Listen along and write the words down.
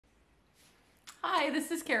Hi,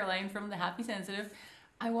 this is Caroline from The Happy Sensitive.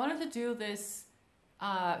 I wanted to do this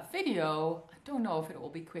video. I don't know if it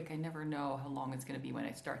will be quick. I never know how long it's going to be when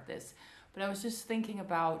I start this. But I was just thinking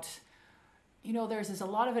about, there's a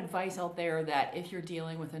lot of advice out there that if you're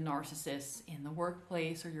dealing with a narcissist in the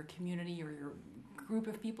workplace or your community or your group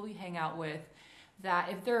of people you hang out with,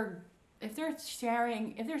 that if they're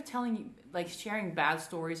sharing bad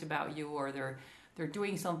stories about you, or they're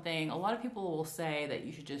doing something, a lot of people will say that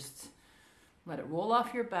you should just let it roll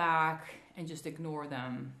off your back and just ignore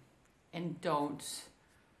them and don't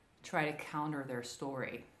try to counter their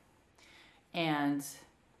story. And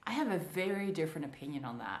I have a very different opinion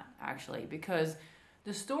on that, actually, because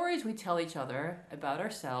the stories we tell each other about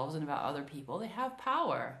ourselves and about other people, they have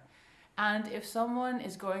power. And if someone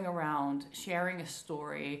is going around sharing a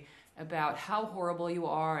story about how horrible you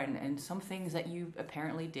are and some things that you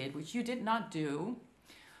apparently did, which you did not do,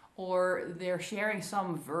 or they're sharing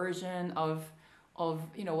some version of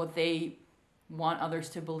what they want others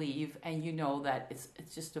to believe, and you know that it's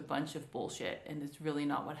just a bunch of bullshit and it's really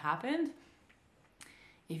not what happened.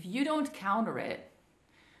 If you don't counter it,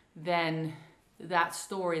 then that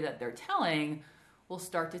story that they're telling will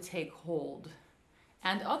start to take hold.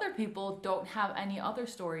 And other people don't have any other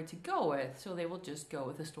story to go with, so they will just go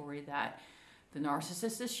with the story that the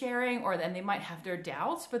narcissist is sharing, or then they might have their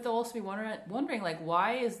doubts, but they'll also be wondering like,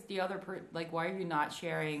 why is the other why are you not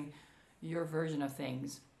sharing your version of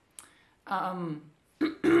things? So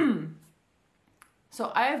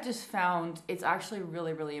I have just found it's actually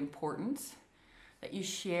really, really important that you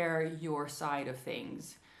share your side of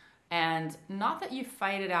things. And not that you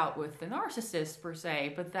fight it out with the narcissist per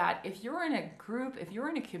se, but that if you're in a group, if you're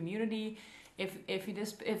in a community,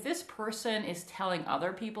 if this person is telling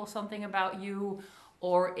other people something about you,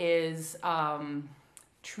 or is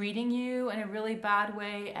treating you in a really bad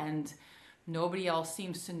way, and nobody else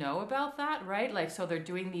seems to know about that, right? Like, so they're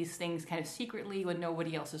doing these things kind of secretly when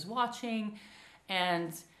nobody else is watching.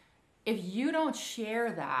 And if you don't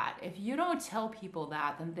share that, if you don't tell people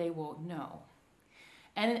that, then they won't know.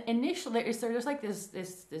 And initially, there's like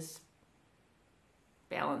this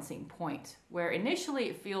balancing point where initially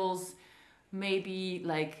it feels maybe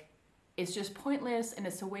like it's just pointless and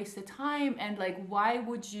it's a waste of time, and like, why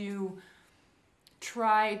would you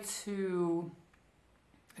try to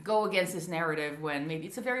go against this narrative when maybe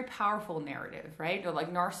it's a very powerful narrative, right? Or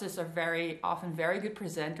like, narcissists are very often very good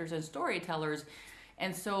presenters and storytellers,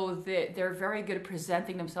 and so they're very good at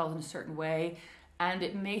presenting themselves in a certain way. And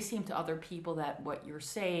it may seem to other people that what you're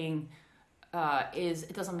saying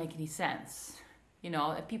it doesn't make any sense.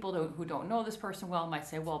 People who don't know this person well might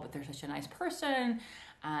say, well, but they're such a nice person,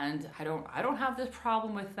 and I don't have this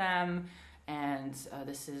problem with them, and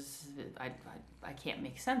I can't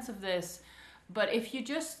make sense of this. But if you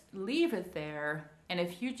just leave it there, and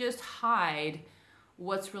if you just hide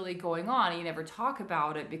what's really going on, you never talk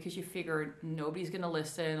about it because you figure nobody's going to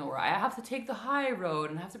listen, or I have to take the high road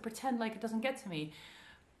and have to pretend like it doesn't get to me.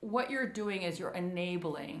 What you're doing is you're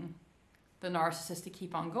enabling the narcissist to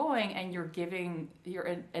keep on going, and you're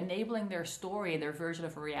enabling their story, their version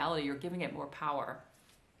of reality. You're giving it more power.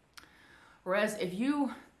 Whereas if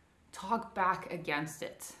you talk back against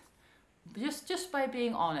it, just by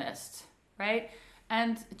being honest, right?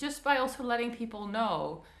 And just by also letting people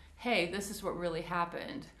know, hey, this is what really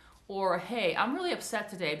happened. Or, hey, I'm really upset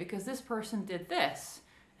today because this person did this.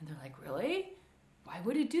 And they're like, really? Why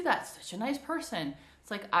would he do that? Such a nice person. It's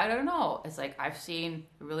like, I don't know. It's like, I've seen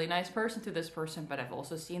a really nice person to this person, but I've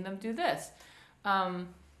also seen them do this. That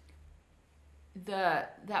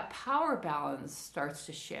power balance starts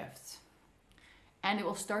to shift. And it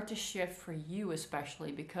will start to shift for you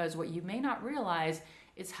especially, because what you may not realize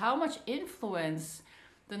is how much influence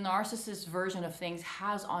the narcissist version of things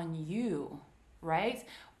has on you, right?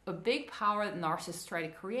 A big power that narcissists try to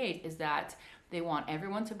create is that they want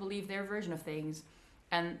everyone to believe their version of things,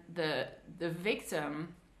 and the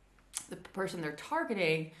victim, the person they're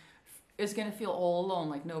targeting, is going to feel all alone,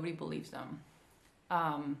 like nobody believes them.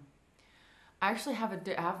 I actually have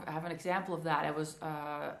an example of that. I was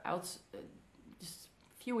just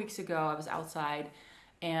a few weeks ago. I was outside,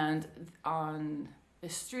 and on the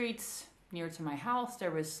streets near to my house,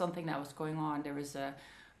 there was something that was going on. There was a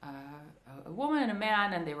woman and a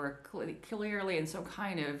man, and they were clearly in some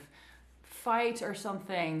kind of fight or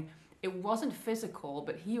something. It wasn't physical,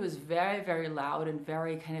 but he was very, very loud and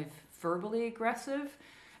very kind of verbally aggressive,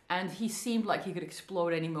 and he seemed like he could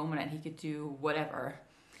explode any moment and he could do whatever.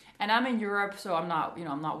 And I'm in Europe, so I'm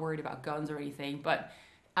not worried about guns or anything, but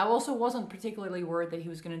I also wasn't particularly worried that he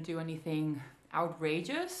was going to do anything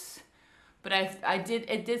outrageous. But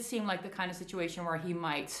it did seem like the kind of situation where he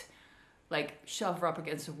might like shove her up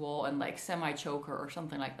against a wall and like semi-choke her or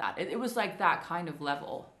something like that. It was like that kind of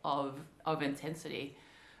level of intensity.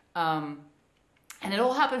 And it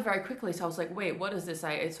all happened very quickly. So I was like, wait, what is this?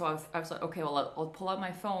 I was like, okay, well, I'll pull out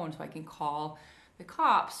my phone so I can call the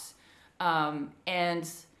cops. And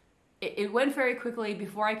it went very quickly.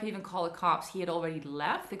 Before I could even call the cops, he had already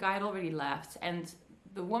left. The guy had already left. And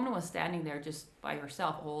the woman was standing there just by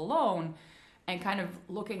herself, all alone, and kind of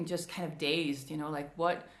looking just kind of dazed, you know, like,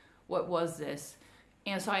 what was this?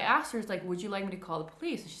 And so I asked her, like, would you like me to call the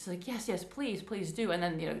police? And she's like, yes, please do. And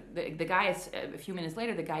then, you know, the guy, a few minutes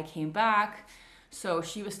later, the guy came back. So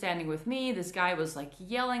she was standing with me. This guy was like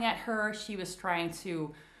yelling at her. She was trying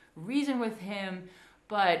to reason with him.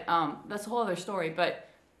 But that's a whole other story. But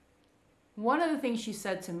one of the things she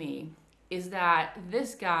said to me is that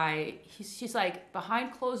this guy, she's like,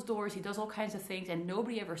 behind closed doors, he does all kinds of things and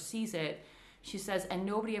nobody ever sees it. She says, and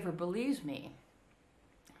nobody ever believes me.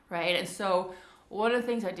 Right? And so one of the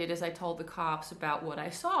things I did is I told the cops about what I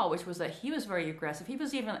saw, which was that he was very aggressive. He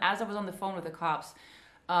was even, as I was on the phone with the cops,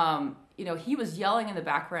 you know, he was yelling in the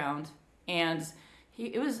background, and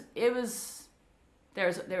there was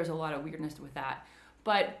a lot of weirdness with that.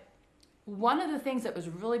 But one of the things that was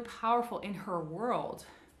really powerful in her world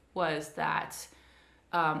was that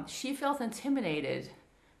she felt intimidated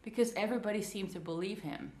because everybody seemed to believe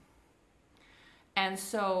him. And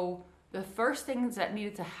so the first things that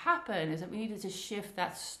needed to happen is that we needed to shift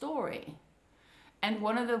that story. And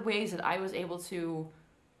one of the ways that I was able to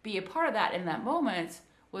be a part of that in that moment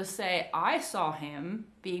was say, I saw him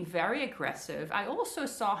being very aggressive. I also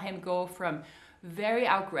saw him go from very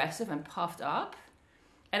aggressive and puffed up,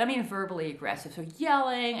 and I mean verbally aggressive, so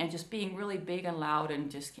yelling and just being really big and loud and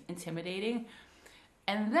just intimidating.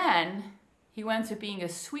 And then he went to being a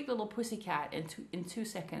sweet little pussycat in 2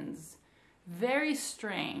 seconds. Very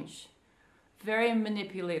strange, very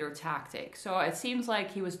manipulator tactic. So it seems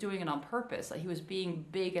like he was doing it on purpose, like he was being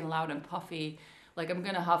big and loud and puffy, like, I'm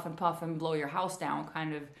gonna huff and puff and blow your house down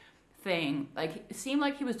kind of thing. Like, it seemed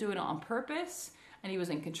like he was doing it on purpose and he was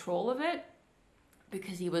in control of it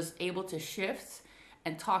because he was able to shift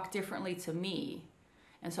and talk differently to me.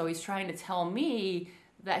 And so he's trying to tell me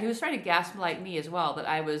that he was trying to gaslight me as well, that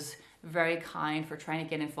I was very kind for trying to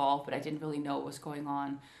get involved, but I didn't really know what was going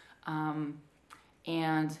on.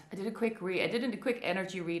 And I did a quick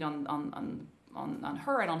energy read on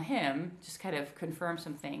her and on him, just kind of confirm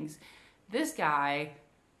some things. This guy,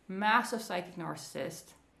 massive psychic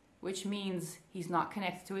narcissist, which means he's not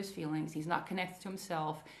connected to his feelings. He's not connected to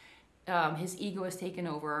himself. His ego is taken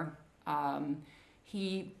over.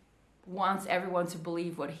 He wants everyone to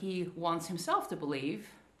believe what he wants himself to believe.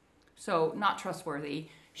 So not trustworthy.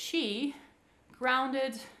 She,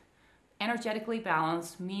 grounded, energetically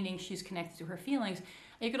balanced, meaning she's connected to her feelings.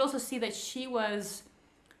 And you could also see that she was,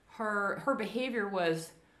 her behavior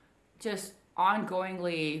was just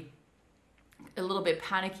ongoingly a little bit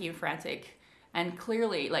panicky and frantic, and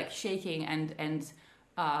clearly like shaking and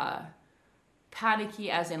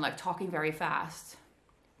panicky as in like talking very fast.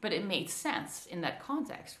 But it made sense in that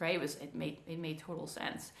context, right? It made total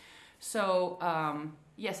sense. So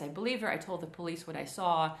yes, I believed her. I told the police what I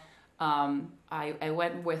saw. I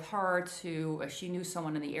went with her to, she knew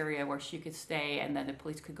someone in the area where she could stay, and then the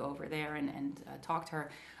police could go over there and talk to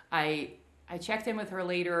her. I checked in with her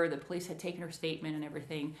later. The police had taken her statement and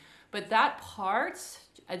everything. But that part,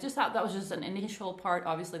 I just thought that was just an initial part.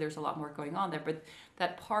 Obviously, there's a lot more going on there. But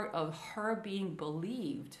that part of her being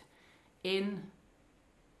believed in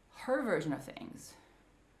her version of things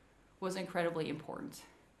was incredibly important.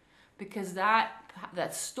 Because that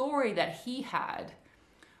story that he had,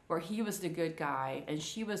 where he was the good guy and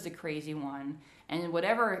she was the crazy one, and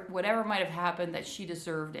whatever might have happened, that she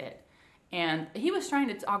deserved it. And he was trying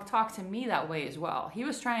to talk to me that way as well. He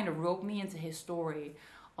was trying to rope me into his story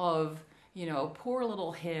of, you know, poor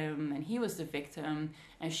little him, and he was the victim,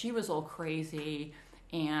 and she was all crazy,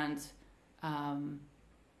 and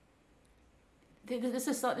this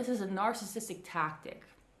is a narcissistic tactic,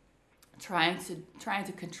 trying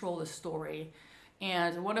to control the story.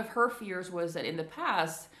 And one of her fears was that in the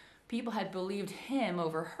past, people had believed him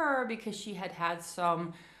over her because she had had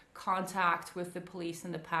some contact with the police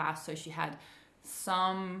in the past. So she had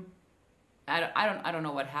some, I don't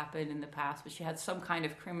know what happened in the past, but she had some kind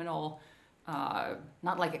of criminal,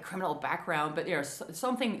 not like a criminal background, but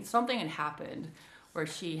something had happened where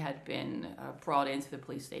she had been brought into the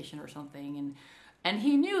police station or something, and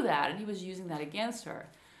he knew that, and he was using that against her.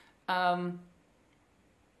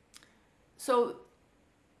 So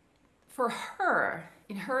for her,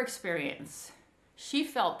 in her experience, she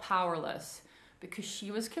felt powerless because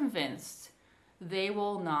she was convinced, they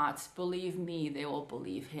will not believe me, they will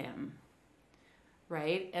believe him.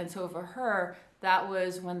 right? And so for her, that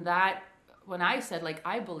was when I said, like,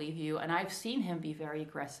 I believe you, and I've seen him be very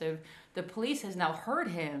aggressive. The police has now heard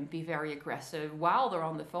him be very aggressive while they're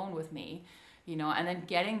on the phone with me, you know, and then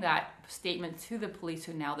getting that statement to the police,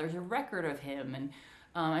 who now there's a record of him.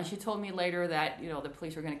 And she told me later that, you know, the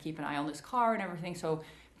police were going to keep an eye on this car and everything. So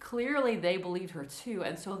clearly they believed her too.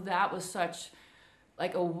 And so that was such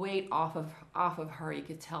like a weight off of her. You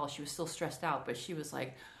could tell she was still stressed out, but she was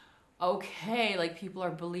like, okay, like people are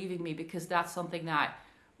believing me, because that's something that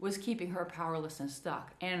was keeping her powerless and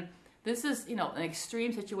stuck. And this is, you know, an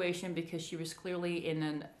extreme situation, because she was clearly in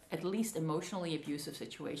an at least emotionally abusive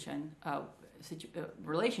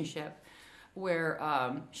relationship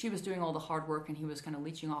where she was doing all the hard work and he was kind of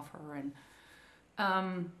leeching off her.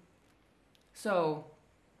 And so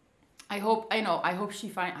I hope she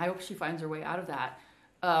finds her way out of that.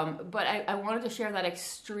 But I wanted to share that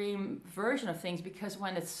extreme version of things, because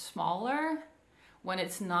when it's smaller, when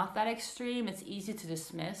it's not that extreme, it's easy to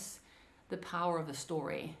dismiss the power of the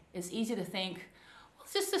story. It's easy to think, well,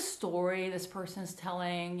 it's just a story this person's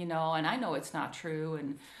telling, you know, and I know it's not true,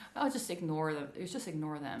 and I'll just ignore them. Just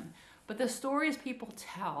ignore them. But the stories people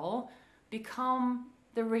tell become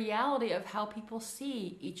the reality of how people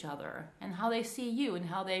see each other, and how they see you, and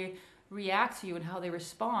how they react to you, and how they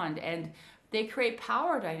respond. And they create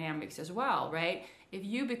power dynamics as well, right? If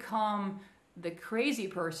you become the crazy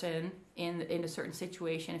person in a certain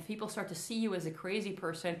situation, if people start to see you as a crazy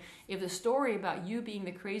person, if the story about you being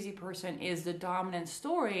the crazy person is the dominant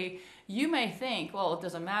story, you may think, well, it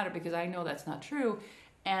doesn't matter because I know that's not true.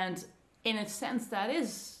 And in a sense, that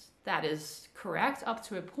is correct up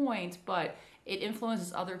to a point, but it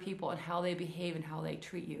influences other people and how they behave and how they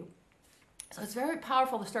treat you. So it's very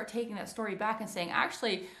powerful to start taking that story back and saying,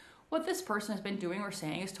 actually, what this person has been doing or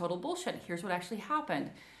saying is total bullshit. Here's what actually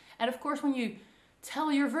happened. And of course, when you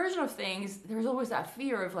tell your version of things, there's always that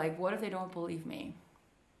fear of like, what if they don't believe me?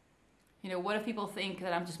 You know, what if people think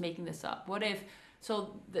that I'm just making this up? What if,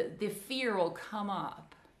 so the fear will come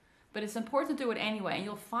up. But it's important to do it anyway. And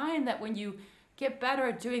you'll find that when you get better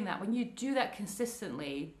at doing that, when you do that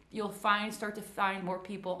consistently, you'll start to find more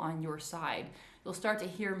people on your side. You'll start to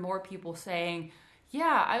hear more people saying,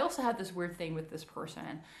 yeah, I also had this weird thing with this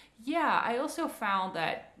person. Yeah, I also found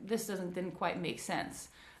that this didn't quite make sense.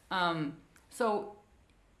 So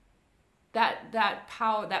that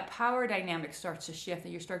power dynamic starts to shift,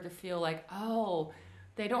 and you start to feel like, oh,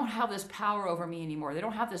 they don't have this power over me anymore. They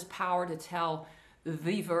don't have this power to tell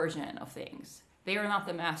the version of things. They are not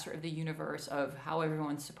the master of the universe of how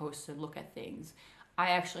everyone's supposed to look at things. I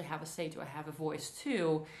actually have a say to it. I have a voice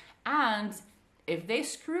too. And if they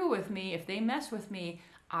screw with me, if they mess with me,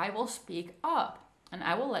 I will speak up, and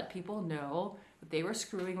I will let people know that they were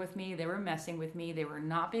screwing with me, they were messing with me, they were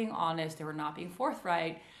not being honest, they were not being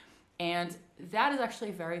forthright. And that is actually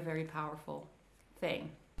a very, very powerful thing.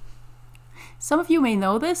 Some of you may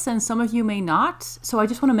know this and some of you may not. So I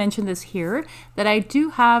just want to mention this here, that I do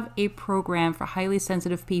have a program for highly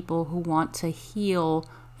sensitive people who want to heal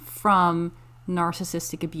from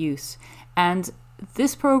narcissistic abuse. And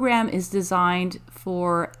this program is designed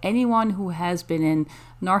for anyone who has been in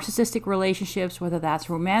narcissistic relationships, whether that's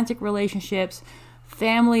romantic relationships,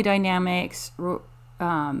 family dynamics,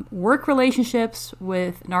 work relationships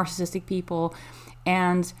with narcissistic people,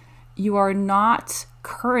 and you are not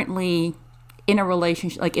currently in a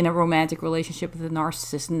relationship, like in a romantic relationship with a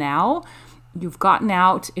narcissist now. You've gotten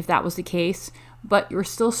out if that was the case, but you're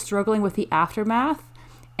still struggling with the aftermath,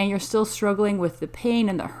 and you're still struggling with the pain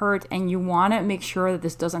and the hurt, and you want to make sure that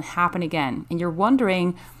this doesn't happen again. And you're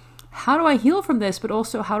wondering, how do I heal from this? But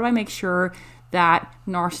also, how do I make sure that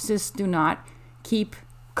narcissists do not keep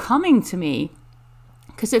coming to me?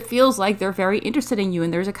 Because it feels like they're very interested in you,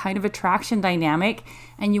 and there's a kind of attraction dynamic,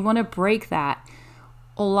 and you want to break that.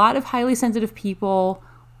 A lot of highly sensitive people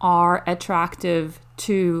are attractive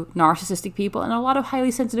to narcissistic people, and a lot of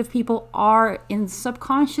highly sensitive people are, in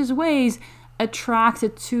subconscious ways,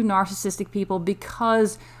 attracted to narcissistic people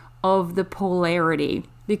because of the polarity,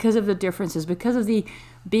 because of the differences, because of the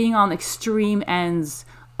being on extreme ends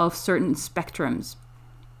of certain spectrums.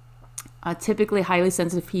 Typically, highly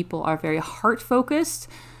sensitive people are very heart-focused.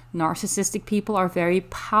 Narcissistic people are very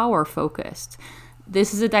power-focused.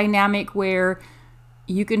 This is a dynamic where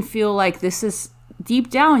you can feel like this is,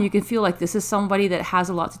 deep down, you can feel like this is somebody that has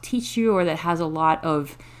a lot to teach you, or that has a lot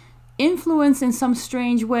of influence in some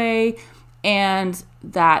strange way, and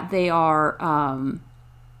that they are,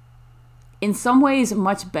 in some ways,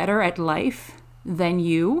 much better at life than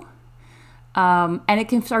you. And it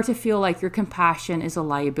can start to feel like your compassion is a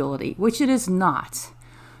liability, which it is not.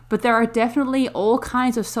 But there are definitely all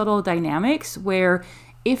kinds of subtle dynamics where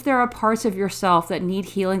if there are parts of yourself that need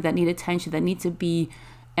healing, that need attention, that need to be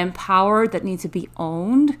empowered, that need to be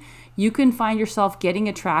owned, you can find yourself getting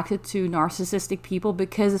attracted to narcissistic people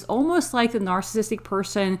because it's almost like the narcissistic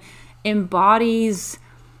person embodies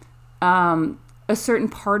a certain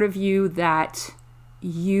part of you that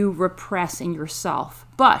you repress in yourself,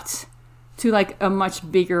 but to like a much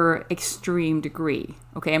bigger extreme degree.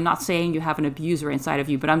 Okay, I'm not saying you have an abuser inside of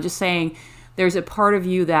you, but I'm just saying there's a part of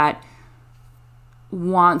you that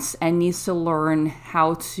wants and needs to learn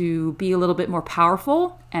how to be a little bit more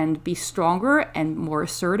powerful and be stronger and more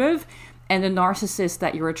assertive. And the narcissist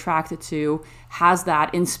that you're attracted to has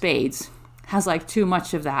that in spades, has like too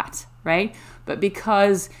much of that, right? But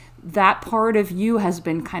because that part of you has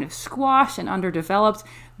been kind of squashed and underdeveloped,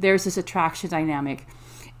 there's this attraction dynamic.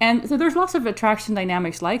 And so there's lots of attraction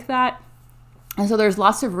dynamics like that. And so there's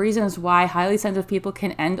lots of reasons why highly sensitive people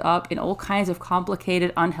can end up in all kinds of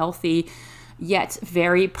complicated, unhealthy, yet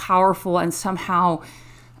very powerful and somehow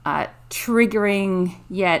triggering,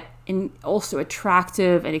 yet also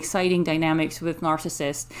attractive and exciting dynamics with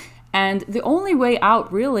narcissists. And the only way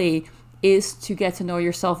out really is to get to know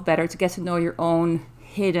yourself better, to get to know your own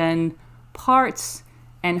hidden parts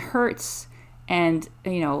and hurts and,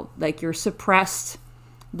 you know, like your suppressed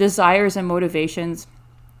desires and motivations.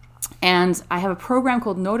 And I have a program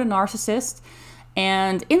called No to Narcissist.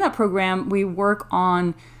 And in that program, we work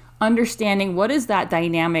on understanding what is that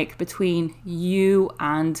dynamic between you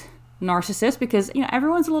and narcissists, because, you know,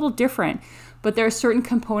 everyone's a little different, but there are certain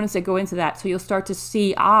components that go into that. So you'll start to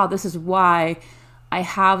see, this is why I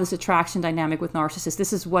have this attraction dynamic with narcissists.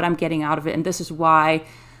 This is what I'm getting out of it. And this is why,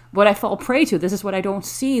 what I fall prey to. This is what I don't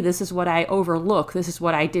see. This is what I overlook. This is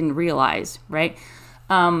what I didn't realize, right?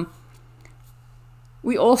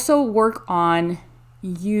 We also work on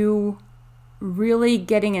you really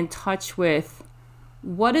getting in touch with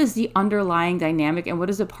what is the underlying dynamic and what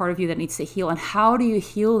is the part of you that needs to heal, and how do you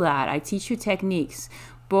heal that? I teach you techniques,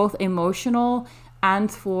 both emotional and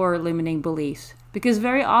for limiting beliefs, because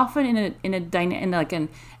very often in like an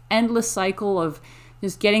endless cycle of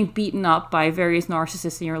just getting beaten up by various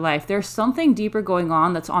narcissists in your life, there's something deeper going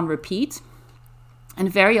on that's on repeat,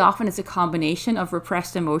 and very often it's a combination of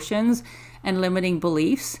repressed emotions and limiting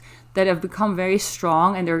beliefs that have become very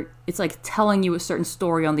strong, and it's like telling you a certain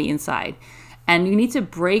story on the inside. And you need to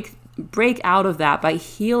break out of that by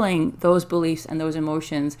healing those beliefs and those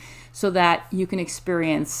emotions so that you can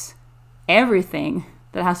experience everything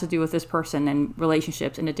that has to do with this person and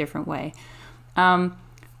relationships in a different way.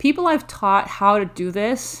 People I've taught how to do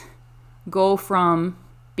this go from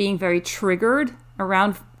being very triggered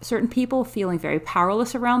around certain people, feeling very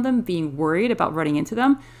powerless around them, being worried about running into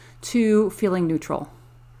them, to feeling neutral.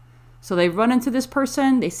 So they run into this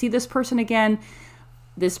person, they see this person again,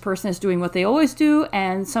 this person is doing what they always do,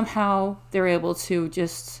 and somehow they're able to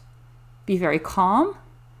just be very calm,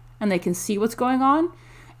 and they can see what's going on,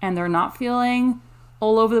 and they're not feeling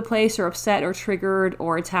all over the place or upset or triggered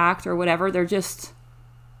or attacked or whatever. They're just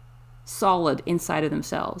solid inside of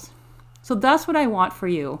themselves. So that's what I want for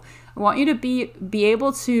you. I want you to be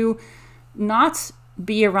able to not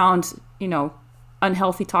be around, you know,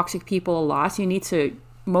 unhealthy, toxic people a lot. You need to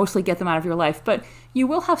mostly get them out of your life, but you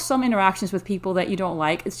will have some interactions with people that you don't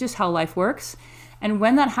like. It's just how life works. And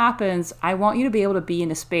when that happens, I want you to be able to be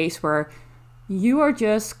in a space where you are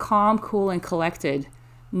just calm, cool, and collected,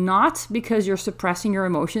 not because you're suppressing your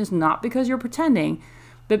emotions, not because you're pretending,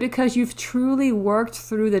 but because you've truly worked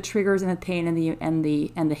through the triggers and the pain and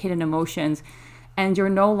the hidden emotions, and you're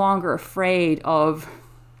no longer afraid of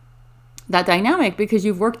that dynamic because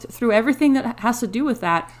you've worked through everything that has to do with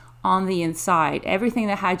that on the inside. Everything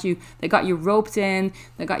that got you roped in,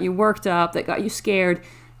 that got you worked up, that got you scared.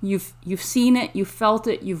 You've seen it, you've felt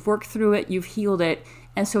it, you've worked through it, you've healed it,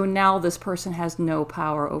 and so now this person has no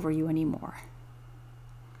power over you anymore.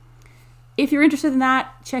 If you're interested in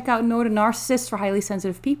that, check out No to Narcissist for highly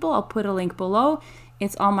sensitive people. I'll put a link below.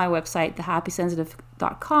 It's on my website,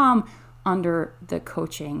 thehappysensitive.com, under the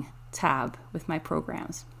coaching tab with my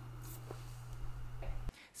programs.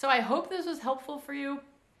 So I hope this was helpful for you.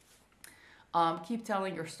 Keep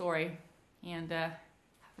telling your story, and have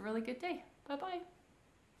a really good day. Bye-bye.